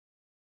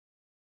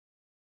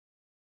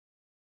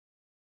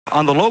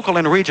on the local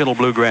and regional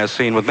bluegrass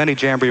scene with many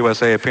Jamboree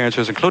USA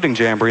appearances, including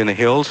Jamboree in the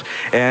Hills,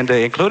 and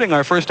including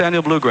our first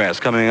annual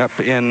Bluegrass coming up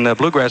in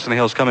Bluegrass in the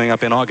Hills coming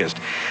up in August.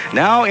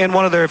 Now, in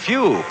one of their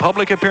few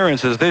public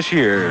appearances this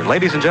year,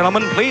 ladies and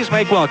gentlemen, please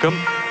make welcome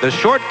the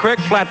Short Creek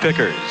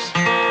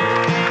Flatpickers.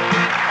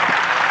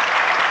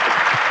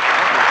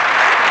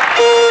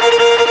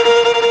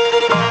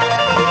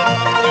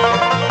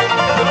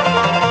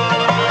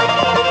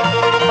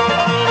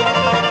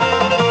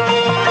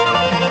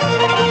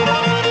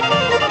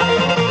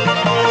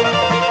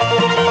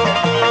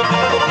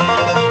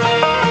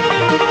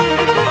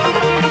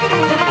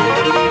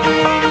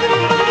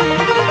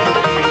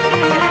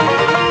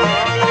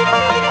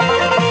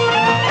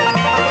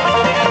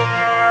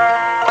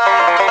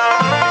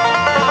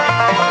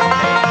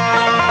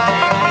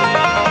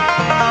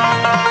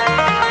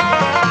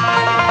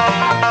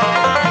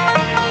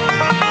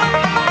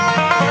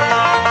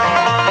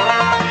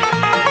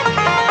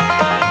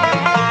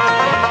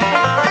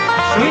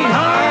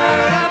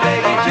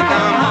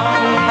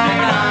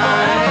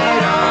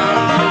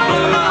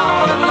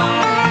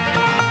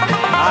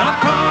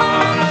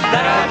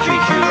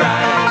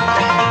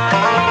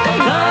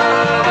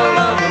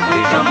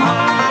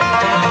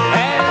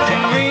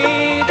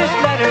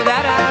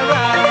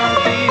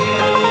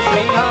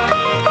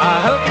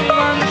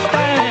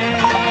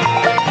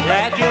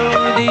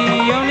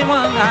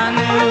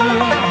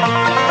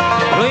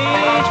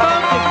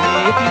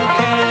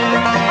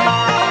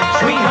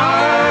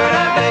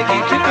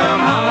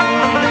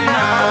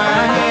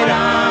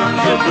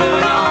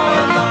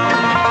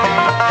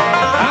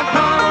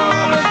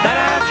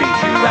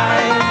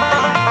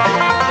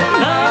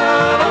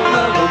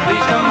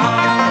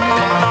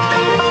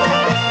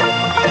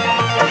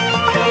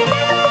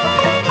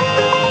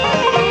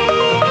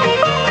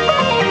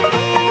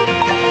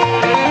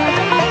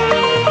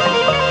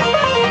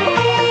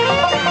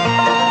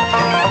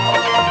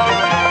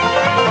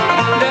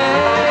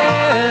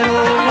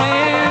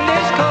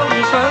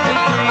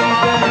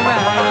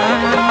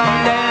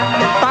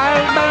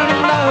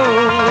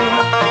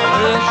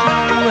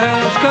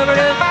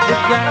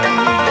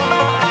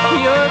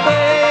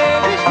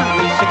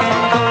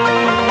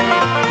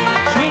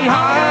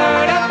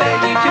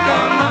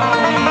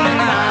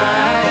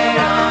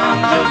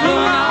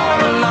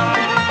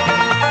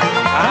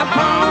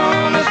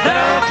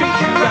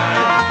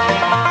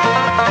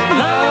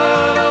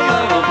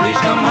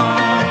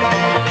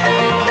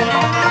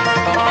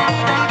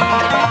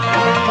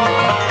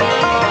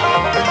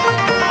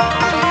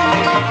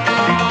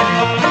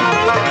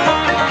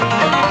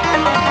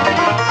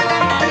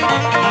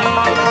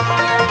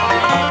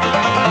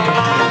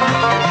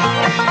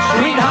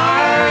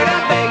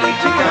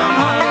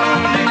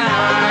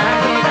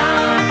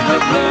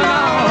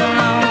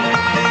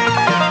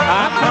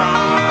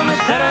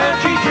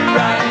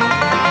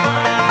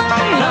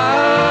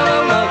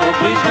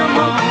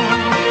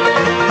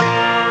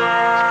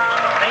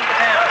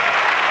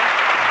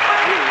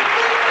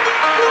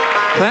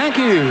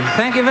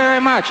 Thank you very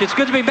much. It's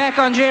good to be back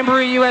on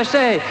Jamboree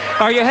USA.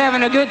 Are you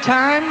having a good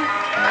time?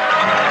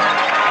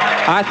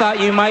 I thought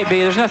you might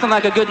be. There's nothing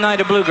like a good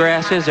night of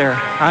bluegrass, is there?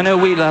 I know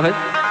we love it.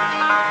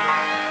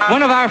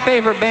 One of our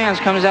favorite bands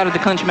comes out of the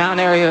Clinch Mountain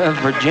area of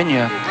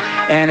Virginia.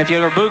 And if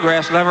you're a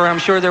bluegrass lover, I'm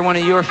sure they're one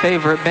of your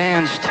favorite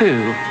bands,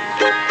 too.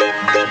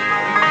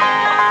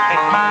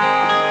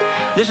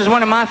 This is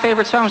one of my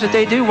favorite songs that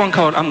they do, one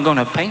called I'm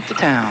Gonna Paint the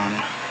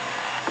Town.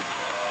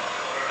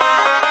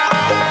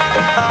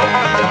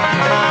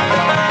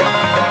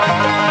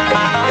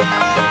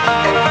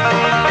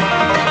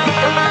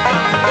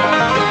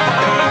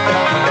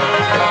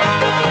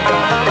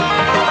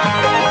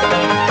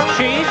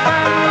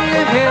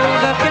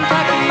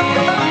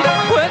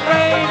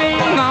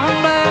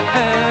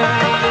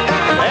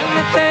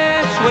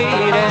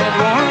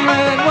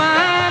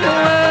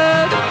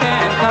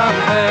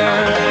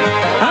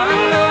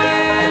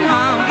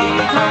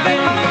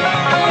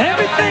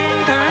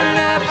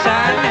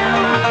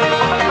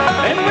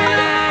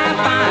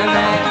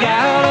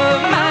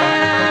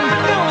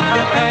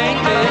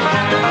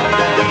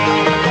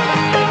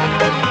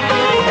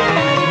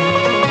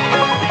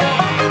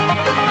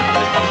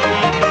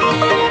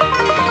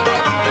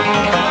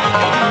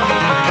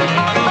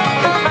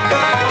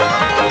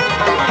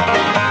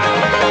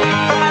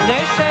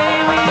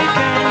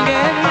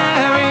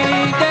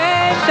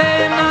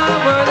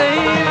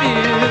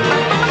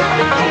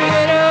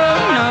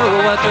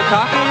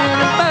 Talking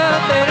about,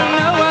 they don't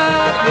know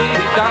what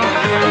we've gone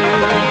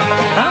through.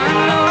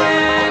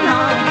 Unknowing,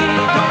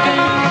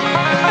 honky-tonkin',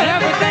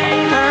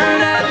 everything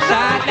turned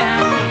upside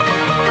down.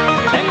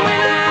 And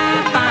when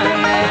I find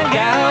that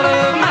gal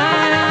of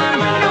mine, I'm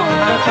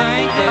gonna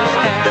paint this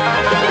town.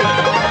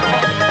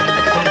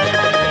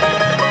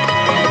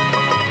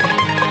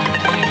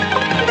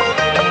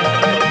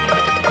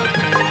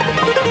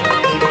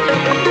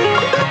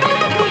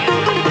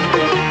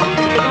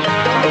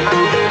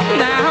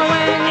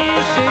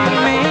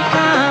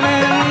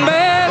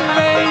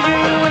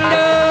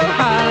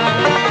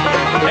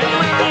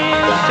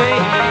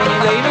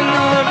 Leaving